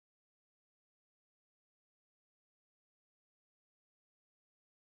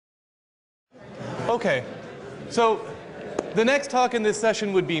Okay, so the next talk in this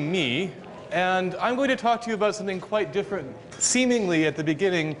session would be me, and I'm going to talk to you about something quite different, seemingly at the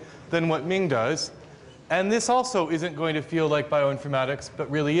beginning, than what Ming does. And this also isn't going to feel like bioinformatics,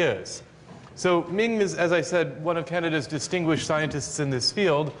 but really is. So Ming is, as I said, one of Canada's distinguished scientists in this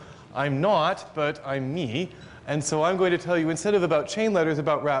field. I'm not, but I'm me. And so I'm going to tell you, instead of about chain letters,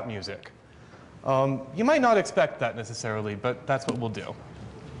 about rap music. You might not expect that necessarily, but that's what we'll do.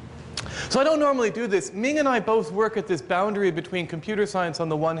 So I don't normally do this. Ming and I both work at this boundary between computer science on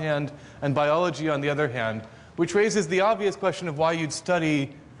the one hand and biology on the other hand, which raises the obvious question of why you'd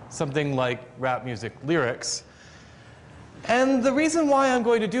study something like rap music lyrics. And the reason why I'm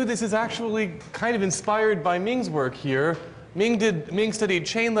going to do this is actually kind of inspired by Ming's work here. Ming studied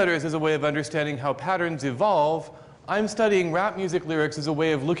chain letters as a way of understanding how patterns evolve. I'm studying rap music lyrics as a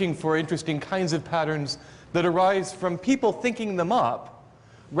way of looking for interesting kinds of patterns that arise from people thinking them up,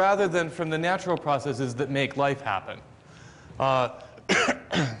 rather than from the natural processes that make life happen.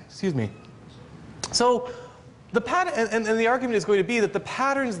 Excuse me. So the pattern, and the argument is going to be that the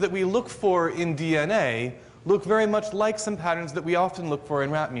patterns that we look for in DNA look very much like some patterns that we often look for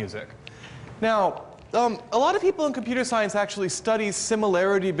in rap music. Now, a lot of people in computer science actually study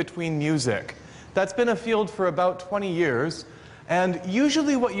similarity between music. That's been a field for about 20 years. And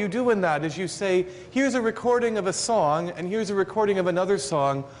usually what you do in that is you say, here's a recording of a song, and here's a recording of another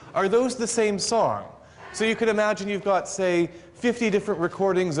song. Are those the same song? So you could imagine you've got, say, 50 different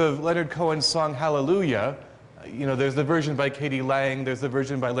recordings of Leonard Cohen's song Hallelujah. You know, there's the version by Katie Lang, there's the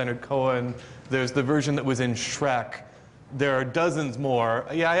version by Leonard Cohen, there's the version that was in Shrek. There are dozens more.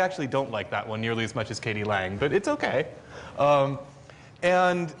 Yeah, I actually don't like that one nearly as much as Katie Lang, but it's okay.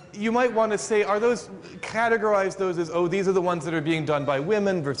 And you might want to say, categorize those as, oh, these are the ones that are being done by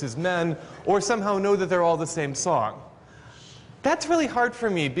women versus men, or somehow know that they're all the same song. That's really hard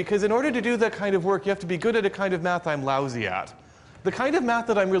for me, because in order to do that kind of work, you have to be good at a kind of math I'm lousy at. The kind of math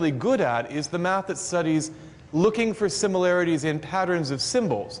that I'm really good at is the math that studies looking for similarities in patterns of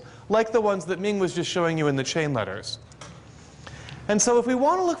symbols, like the ones that Ming was just showing you in the chain letters. And so if we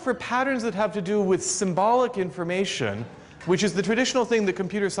want to look for patterns that have to do with symbolic information, which is the traditional thing that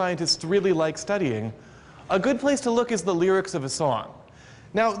computer scientists really like studying, a good place to look is the lyrics of a song.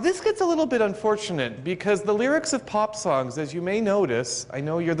 Now, this gets a little bit unfortunate, because the lyrics of pop songs, as you may notice, I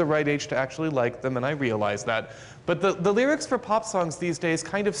know you're the right age to actually like them, and I realize that, but the lyrics for pop songs these days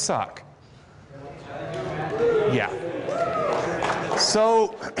kind of suck. Yeah.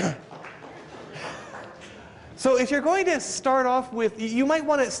 So if you're going to start off with, you might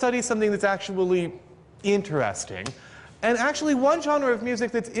want to study something that's actually interesting. And actually, one genre of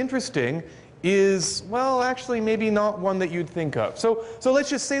music that's interesting is, well, actually maybe not one that you'd think of. So let's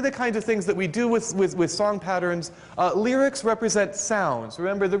just say the kinds of things that we do with song patterns. Lyrics represent sounds.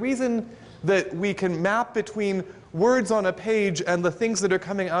 Remember, the reason that we can map between words on a page and the things that are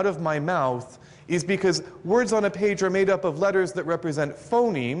coming out of my mouth is because words on a page are made up of letters that represent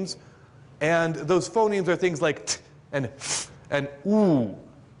phonemes. And those phonemes are things like t and f and oo.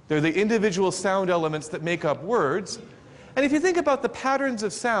 They're the individual sound elements that make up words. And if you think about the patterns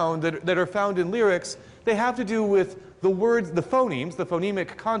of sound that are found in lyrics, they have to do with the words, the phonemes, the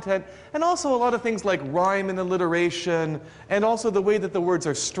phonemic content, and also a lot of things like rhyme and alliteration, and also the way that the words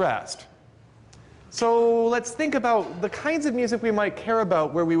are stressed. So let's think about the kinds of music we might care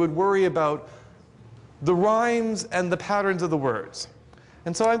about where we would worry about the rhymes and the patterns of the words.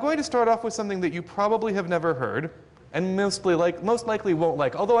 And so I'm going to start off with something that you probably have never heard, and most likely won't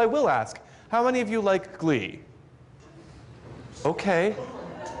like. Although I will ask, how many of you like Glee? Okay.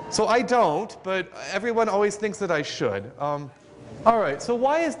 So I don't, but everyone always thinks that I should. All right, so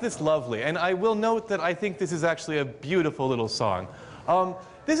why is this lovely? And I will note that I think this is actually a beautiful little song.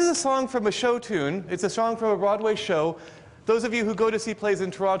 This is a song from a show tune. It's a song from a Broadway show. Those of you who go to see plays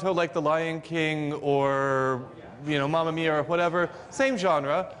in Toronto, like The Lion King or Mamma Mia or whatever, same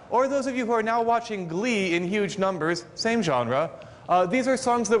genre. Or those of you who are now watching Glee in huge numbers, same genre. These are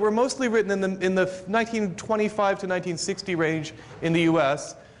songs that were mostly written in the 1925 to 1960 range in the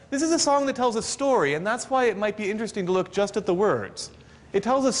US. This is a song that tells a story, and that's why it might be interesting to look just at the words. It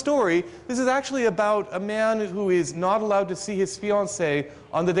tells a story. This is actually about a man who is not allowed to see his fiancée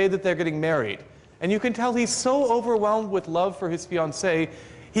on the day that they're getting married. And you can tell he's so overwhelmed with love for his fiancée,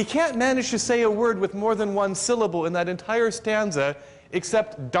 he can't manage to say a word with more than one syllable in that entire stanza,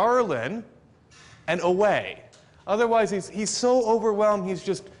 except darlin' and away. Otherwise, he's so overwhelmed, he's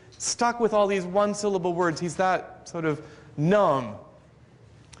just stuck with all these one-syllable words. He's that sort of numb.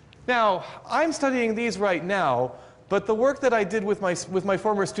 Now, I'm studying these right now, but the work that I did with my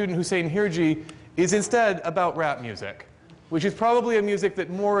former student, Hussein Hirji, is instead about rap music. which is probably a music that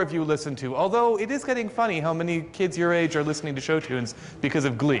more of you listen to, although it is getting funny how many kids your age are listening to show tunes because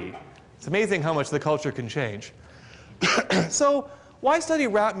of Glee. It's amazing how much the culture can change. So why study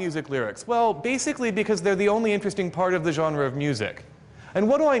rap music lyrics? Well, basically because they're the only interesting part of the genre of music. And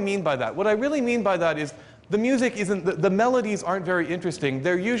what do I mean by that? What I really mean by that is the music isn't, the melodies aren't very interesting.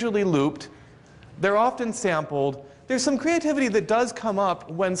 They're usually looped. They're often sampled. There's some creativity that does come up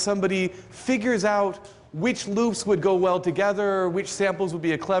when somebody figures out which loops would go well together, which samples would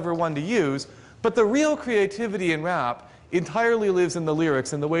be a clever one to use. But the real creativity in rap entirely lives in the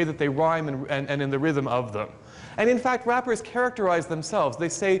lyrics, in the way that they rhyme and in the rhythm of them. And in fact, rappers characterize themselves. They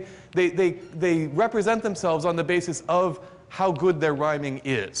say they represent themselves on the basis of how good their rhyming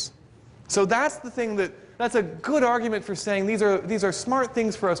is. So that's the thing that's a good argument for saying these are smart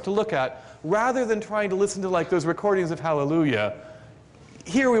things for us to look at, rather than trying to listen to like those recordings of Hallelujah.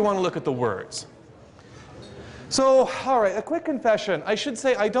 Here we want to look at the words. So, all right, a quick confession. I should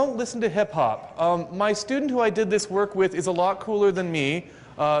say I don't listen to hip-hop. My student who I did this work with is a lot cooler than me.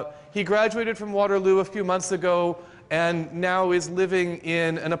 He graduated from Waterloo a few months ago and now is living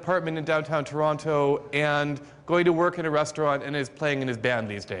in an apartment in downtown Toronto and going to work in a restaurant and is playing in his band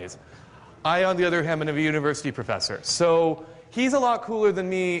these days. I, on the other hand, am a university professor. So he's a lot cooler than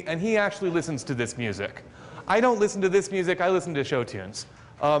me, and he actually listens to this music. I don't listen to this music, I listen to show tunes.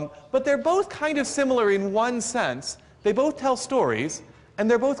 But they're both kind of similar in one sense. They both tell stories, and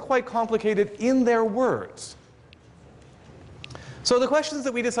they're both quite complicated in their words. So the questions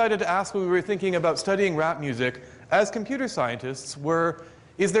that we decided to ask when we were thinking about studying rap music as computer scientists were,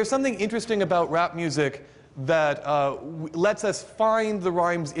 is there something interesting about rap music that lets us find the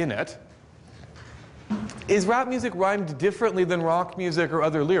rhymes in it? Is rap music rhymed differently than rock music or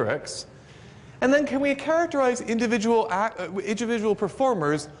other lyrics? And then can we characterize individual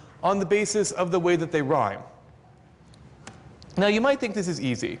performers on the basis of the way that they rhyme? Now you might think this is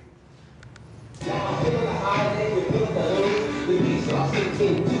easy.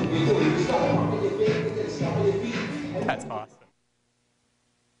 That's awesome.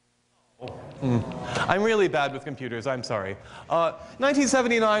 I'm really bad with computers, I'm sorry.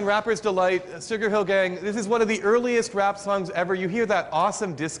 1979, Rapper's Delight, Sugar Hill Gang. This is one of the earliest rap songs ever. You hear that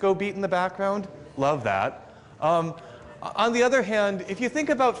awesome disco beat in the background? Love that. On the other hand, if you think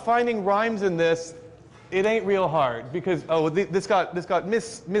about finding rhymes in this, it ain't real hard because, oh, this got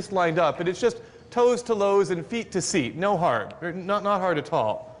mislined up, but it's just toes to lows and feet to seat. No hard, not hard at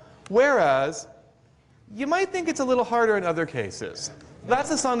all. Whereas, you might think it's a little harder in other cases. That's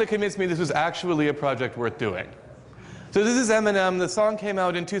the song that convinced me this was actually a project worth doing. So this is Eminem. The song came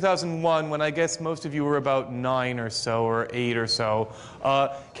out in 2001 when I guess most of you were about 9 or so, or 8 or so.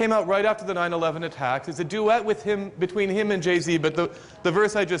 Came out right after the 9/11 attacks. It's a duet with between him and Jay-Z, but the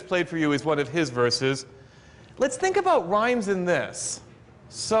verse I just played for you is one of his verses. Let's think about rhymes in this.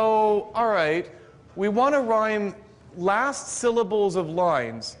 So, all right, we want to rhyme last syllables of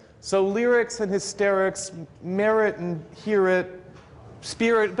lines. So lyrics and hysterics, merit and hear it,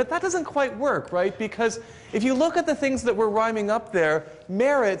 spirit, but that doesn't quite work, right? Because if you look at the things that we're rhyming up there,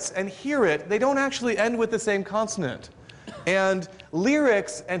 merits and hear it, they don't actually end with the same consonant. And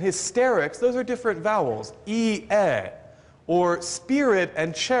lyrics and hysterics, those are different vowels, E-E. Or spirit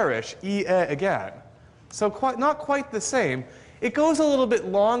and cherish, E-E again. So not quite the same. It goes a little bit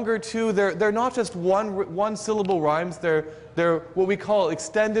longer too. They're not just one syllable rhymes, they're what we call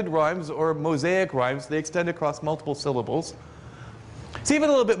extended rhymes or mosaic rhymes. They extend across multiple syllables. It's even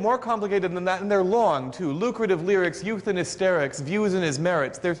a little bit more complicated than that, and they're long too. Lucrative lyrics, youth and hysterics, views and his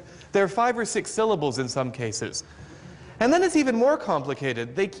merits. There are 5 or 6 syllables in some cases. And then it's even more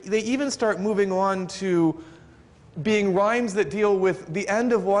complicated. They even start moving on to being rhymes that deal with the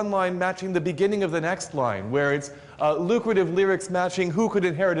end of one line matching the beginning of the next line, where it's lucrative lyrics matching who could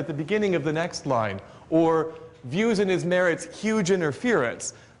inherit at the beginning of the next line, or views and his merits, huge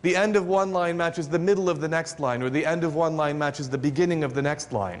interference. The end of one line matches the middle of the next line, or the end of one line matches the beginning of the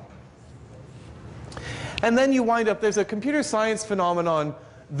next line. And then you wind up, there's a computer science phenomenon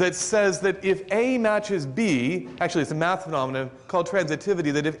that says that if A matches B, actually it's a math phenomenon called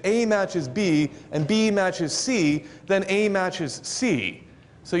transitivity, that if A matches B and B matches C, then A matches C.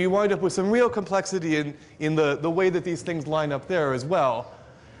 So you wind up with some real complexity in the way that these things line up there as well.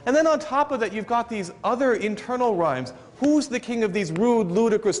 And then on top of that, you've got these other internal rhymes. Who's the king of these rude,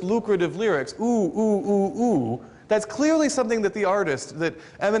 ludicrous, lucrative lyrics? Ooh, ooh, ooh, ooh. That's clearly something that the artist, that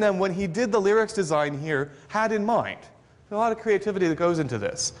Eminem, when he did the lyrics design here, had in mind. There's a lot of creativity that goes into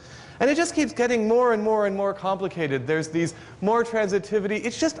this. And it just keeps getting more and more and more complicated. There's these more transitivity.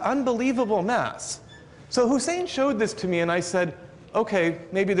 It's just unbelievable mess. So Hussein showed this to me, and I said, okay,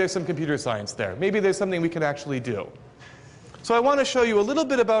 maybe there's some computer science there. Maybe there's something we can actually do. So I want to show you a little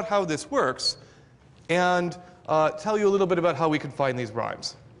bit about how this works and tell you a little bit about how we could find these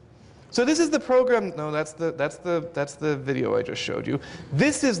rhymes. So this is the program. No, that's the video I just showed you.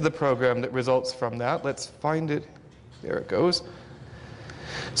 This is the program that results from that. Let's find it. There it goes.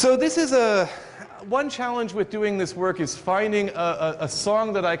 So this is one challenge with doing this work is finding a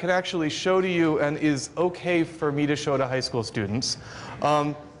song that I can actually show to you and is okay for me to show to high school students.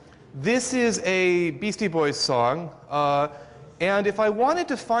 This is a Beastie Boys song, and if I wanted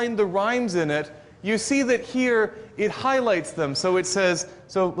to find the rhymes in it, you see that here it highlights them. So it says,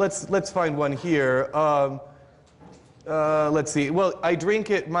 so let's find one here. Let's see. Well, I drink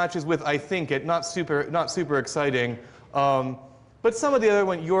it matches with I think it. Not super exciting. But some of the other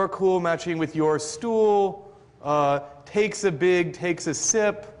one, you're cool matching with your stool. Takes a big, takes a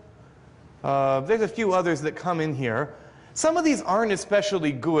sip. There's a few others that come in here. Some of these aren't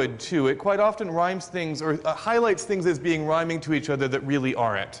especially good too. It quite often rhymes things or highlights things as being rhyming to each other that really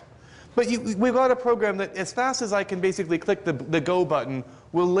aren't. But we've got a program that as fast as I can basically click the go button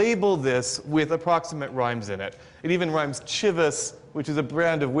will label this with approximate rhymes in it. It even rhymes Chivas, which is a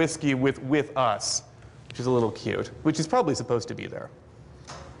brand of whiskey, with us, which is a little cute, which is probably supposed to be there.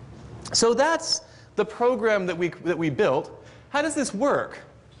 So that's the program that we built. How does this work?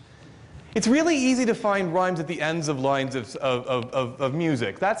 It's really easy to find rhymes at the ends of lines of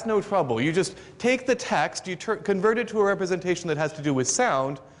music. That's no trouble. You just take the text, you convert it to a representation that has to do with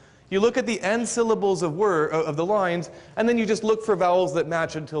sound, you look at the end syllables of the lines, and then you just look for vowels that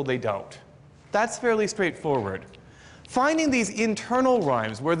match until they don't. That's fairly straightforward. Finding these internal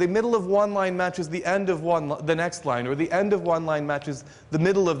rhymes, where the middle of one line matches the end of the next line, or the end of one line matches the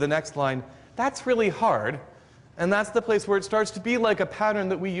middle of the next line, that's really hard. And that's the place where it starts to be like a pattern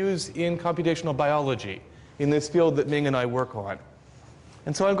that we use in computational biology, in this field that Ming and I work on.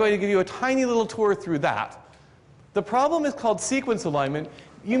 And so I'm going to give you a tiny little tour through that. The problem is called sequence alignment.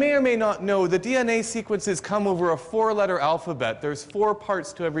 You may or may not know that DNA sequences come over a 4-letter alphabet. There's 4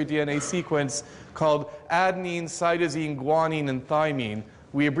 parts to every DNA sequence called adenine, cytosine, guanine, and thymine.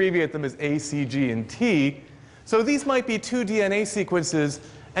 We abbreviate them as A, C, G, and T. So these might be 2 DNA sequences,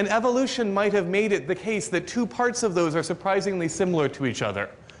 and evolution might have made it the case that 2 parts of those are surprisingly similar to each other.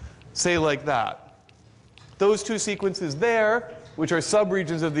 Say like that. Those 2 sequences there, which are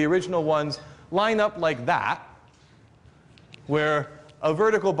subregions of the original ones, line up like that, where a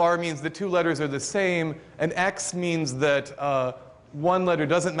vertical bar means the 2 letters are the same, and X means that one letter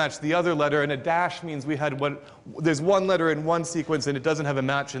doesn't match the other letter, and a dash means there's one letter in one sequence and it doesn't have a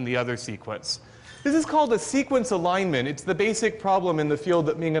match in the other sequence. This is called a sequence alignment. It's the basic problem in the field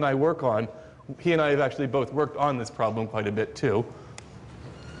that Ming and I work on. He and I have actually both worked on this problem quite a bit too.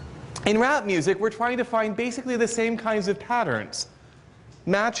 In rap music, we're trying to find basically the same kinds of patterns.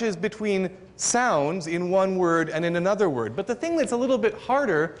 Matches between sounds in one word and in another word. But the thing that's a little bit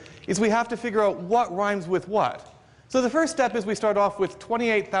harder is we have to figure out what rhymes with what. So the first step is we start off with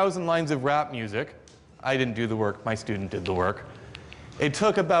 28,000 lines of rap music. I didn't do the work, my student did the work. It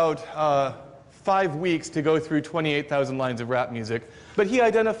took about 5 weeks to go through 28,000 lines of rap music, but he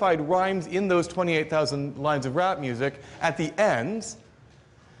identified rhymes in those 28,000 lines of rap music at the ends.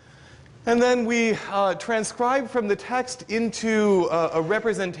 And then we transcribe from the text into a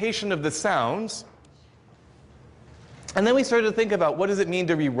representation of the sounds. And then we started to think about what does it mean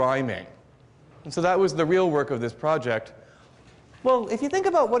to be rhyming. And so that was the real work of this project. Well, if you think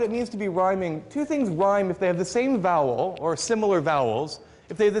about what it means to be rhyming, 2 things rhyme if they have the same vowel or similar vowels,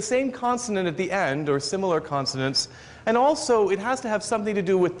 if they have the same consonant at the end or similar consonants, and also it has to have something to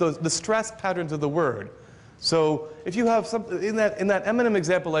do with the stress patterns of the word. So if you have something, in that Eminem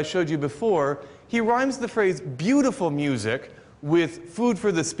example I showed you before, he rhymes the phrase beautiful music with food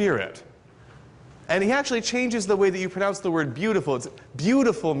for the spirit. And he actually changes the way that you pronounce the word beautiful. It's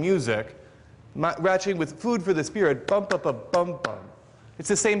beautiful music, matching with food for the spirit, bump up a bum bum. It's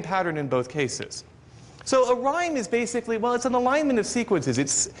the same pattern in both cases. So a rhyme is basically, well, it's an alignment of sequences.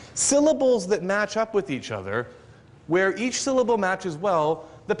 It's syllables that match up with each other, where each syllable matches well,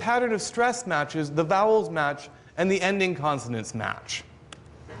 the pattern of stress matches, the vowels match, and the ending consonants match.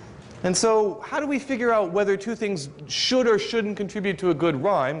 And so how do we figure out whether 2 things should or shouldn't contribute to a good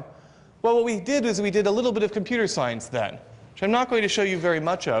rhyme? Well, what we did is we did a little bit of computer science then, which I'm not going to show you very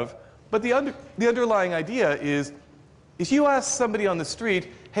much of, but the underlying idea is, if you ask somebody on the street,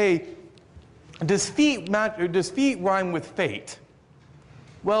 hey, does feet rhyme with fate?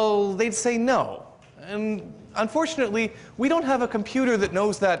 Well, they'd say no. And unfortunately, we don't have a computer that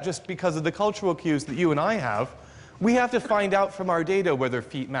knows that just because of the cultural cues that you and I have. We have to find out from our data whether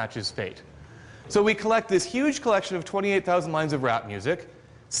feet matches fate. So we collect this huge collection of 28,000 lines of rap music,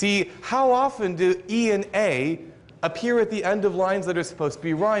 see how often do E and A appear at the end of lines that are supposed to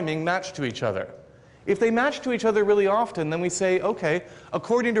be rhyming match to each other. If they match to each other really often, then we say, okay,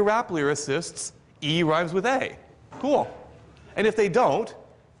 according to rap lyricists, E rhymes with A. Cool. And if they don't,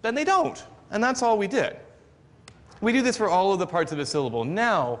 then they don't. And that's all we did. We do this for all of the parts of a syllable.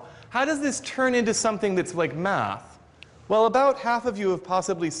 Now, how does this turn into something that's like math? Well, about half of you have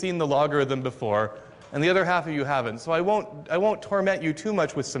possibly seen the logarithm before, and the other half of you haven't. So I won't torment you too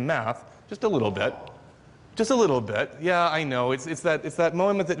much with some math, just a little bit. Just a little bit. Yeah, I know. It's that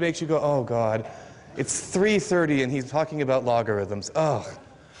moment that makes you go, oh, God. It's 3:30 and he's talking about logarithms. Ugh.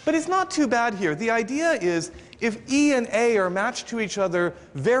 But it's not too bad here. The idea is if E and A are matched to each other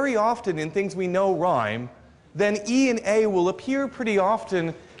very often in things we know rhyme, then E and A will appear pretty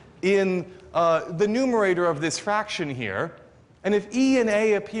often in the numerator of this fraction here. And if E and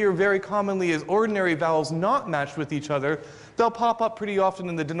A appear very commonly as ordinary vowels not matched with each other, they'll pop up pretty often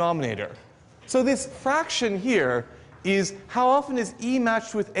in the denominator. So this fraction here is how often is E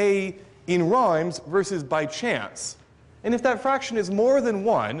matched with A in rhymes versus by chance. And if that fraction is more than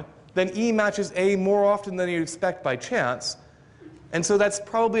 1, then E matches A more often than you'd expect by chance. And so that's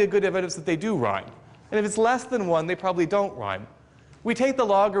probably a good evidence that they do rhyme. And if it's less than 1, they probably don't rhyme. We take the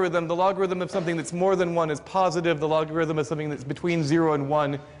logarithm of something that's more than 1 is positive, the logarithm of something that's between 0 and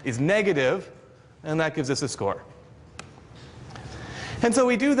 1 is negative, and that gives us a score. And so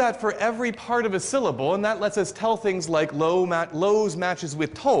we do that for every part of a syllable, and that lets us tell things like lows matches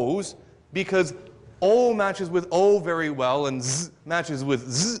with toes, because O matches with O very well, and Z matches with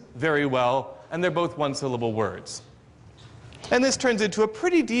Z very well, and they're both one-syllable words. And this turns into a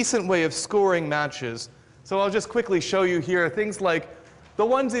pretty decent way of scoring matches. So I'll just quickly show you here things like the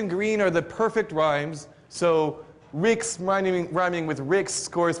ones in green are the perfect rhymes. So Rix rhyming with Rix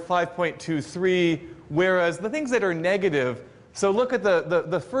scores 5.23, whereas the things that are negative, so look at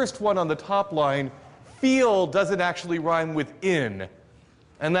the first one on the top line, feel doesn't actually rhyme with in.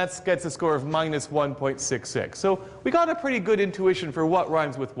 And that gets a score of minus 1.66. So we got a pretty good intuition for what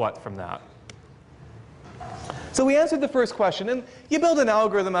rhymes with what from that. So we answered the first question, and you build an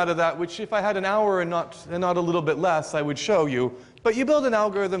algorithm out of that, which if I had an hour and not a little bit less, I would show you. But you build an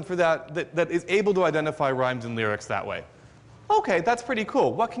algorithm for that is able to identify rhymes and lyrics that way. Okay, that's pretty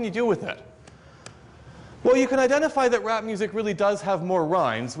cool. What can you do with it? Well, you can identify that rap music really does have more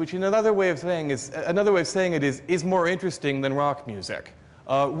rhymes, which in another way of saying it is more interesting than rock music.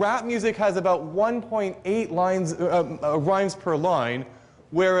 Rap music has about 1.8 rhymes per line,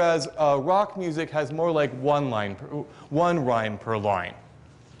 whereas rock music has more like one rhyme per line.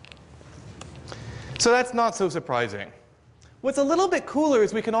 So that's not so surprising. What's a little bit cooler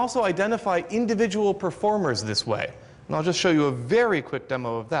is we can also identify individual performers this way. And I'll just show you a very quick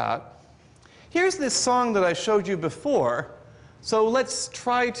demo of that. Here's this song that I showed you before. So let's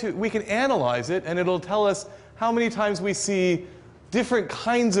we can analyze it, and it'll tell us how many times we see different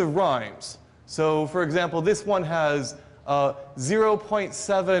kinds of rhymes. So for example, this one has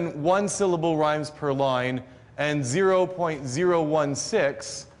 0.7 one-syllable rhymes per line and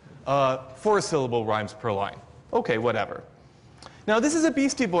 0.016 four-syllable rhymes per line. Okay, whatever. Now this is a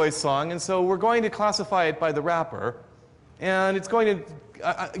Beastie Boys song, and so we're going to classify it by the rapper. And it's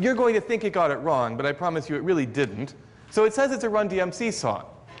you're going to think it got it wrong, but I promise you it really didn't. So it says it's a Run DMC song.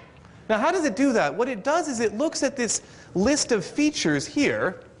 Now how does it do that? What it does is it looks at this list of features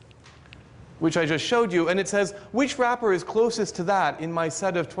here, which I just showed you, and it says, which rapper is closest to that in my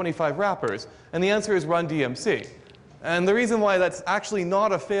set of 25 rappers? And the answer is Run DMC. And the reason why that's actually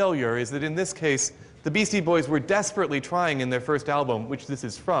not a failure is that in this case, the Beastie Boys were desperately trying in their first album, which this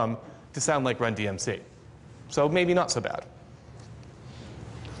is from, to sound like Run DMC. So maybe not so bad.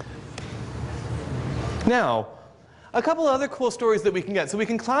 Now, a couple other cool stories that we can get. So we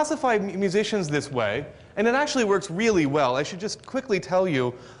can classify musicians this way, and it actually works really well. I should just quickly tell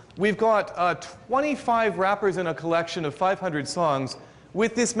you, we've got 25 rappers in a collection of 500 songs.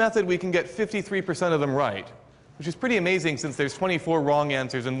 With this method, we can get 53% of them right, which is pretty amazing since there's 24 wrong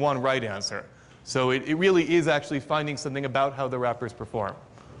answers and 1 right answer. So it really is actually finding something about how the rappers perform.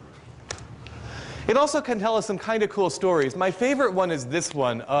 It also can tell us some kind of cool stories. My favorite one is this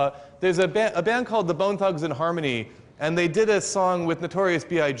one. There's a band called the Bone Thugs and Harmony, and they did a song with Notorious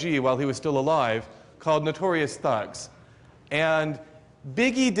B.I.G. while he was still alive called Notorious Thugs. And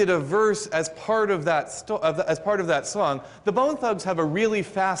Biggie did a verse as part of that song. The Bone Thugs have a really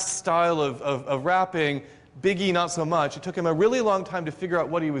fast style of rapping. Biggie, not so much. It took him a really long time to figure out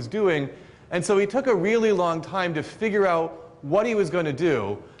what he was doing. And so he took a really long time to figure out what he was going to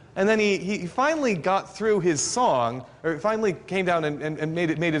do. And then he finally got through his song, or finally came down and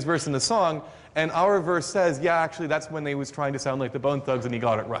made his verse in the song. And our verse says, yeah, actually, that's when they was trying to sound like the Bone Thugs, and he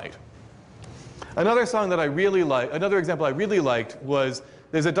got it right. Another song that I really like, another example I really liked was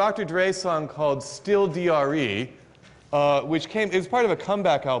there's a Dr. Dre song called Still DRE, which it was part of a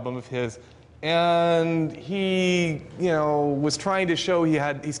comeback album of his, and he, was trying to show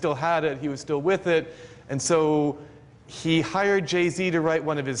he still had it, he was still with it, and so he hired Jay-Z to write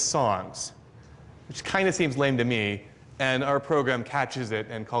one of his songs, which kind of seems lame to me, and our program catches it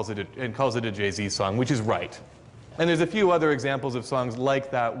and calls it a Jay-Z song, which is right. And there's a few other examples of songs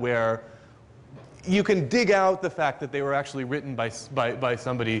like that where you can dig out the fact that they were actually written by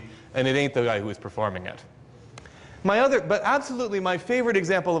somebody, and it ain't the guy who was performing it. But absolutely my favorite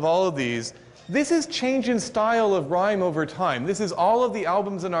example of all of these, this is change in style of rhyme over time. This is all of the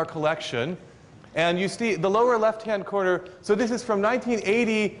albums in our collection. And you see the lower left-hand corner, so this is from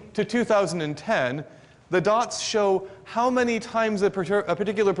 1980 to 2010. The dots show how many times a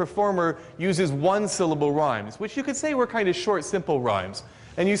particular performer uses one-syllable rhymes, which you could say were kind of short, simple rhymes.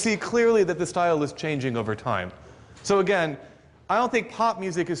 And you see clearly that the style is changing over time. So again, I don't think pop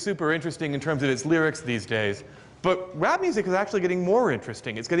music is super interesting in terms of its lyrics these days, but rap music is actually getting more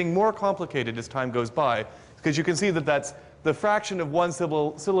interesting. It's getting more complicated as time goes by, because you can see that the fraction of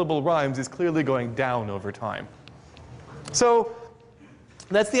one-syllable rhymes is clearly going down over time. So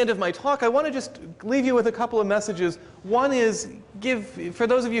that's the end of my talk. I want to just leave you with a couple of messages. One is, for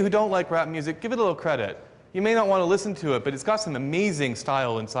those of you who don't like rap music, give it a little credit. You may not want to listen to it, but it's got some amazing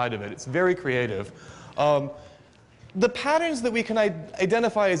style inside of it. It's very creative. The patterns that we can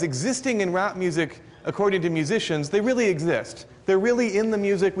identify as existing in rap music, according to musicians, they really exist. They're really in the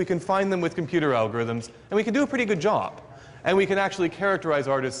music. We can find them with computer algorithms, and we can do a pretty good job. And we can actually characterize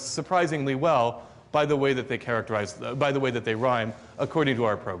artists surprisingly well by the way that they rhyme, according to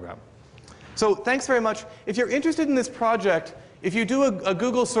our program. So thanks very much. If you're interested in this project, if you do a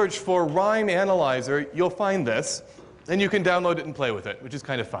Google search for Rhyme Analyzer, you'll find this, and you can download it and play with it, which is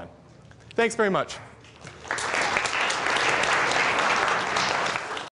kind of fun. Thanks very much.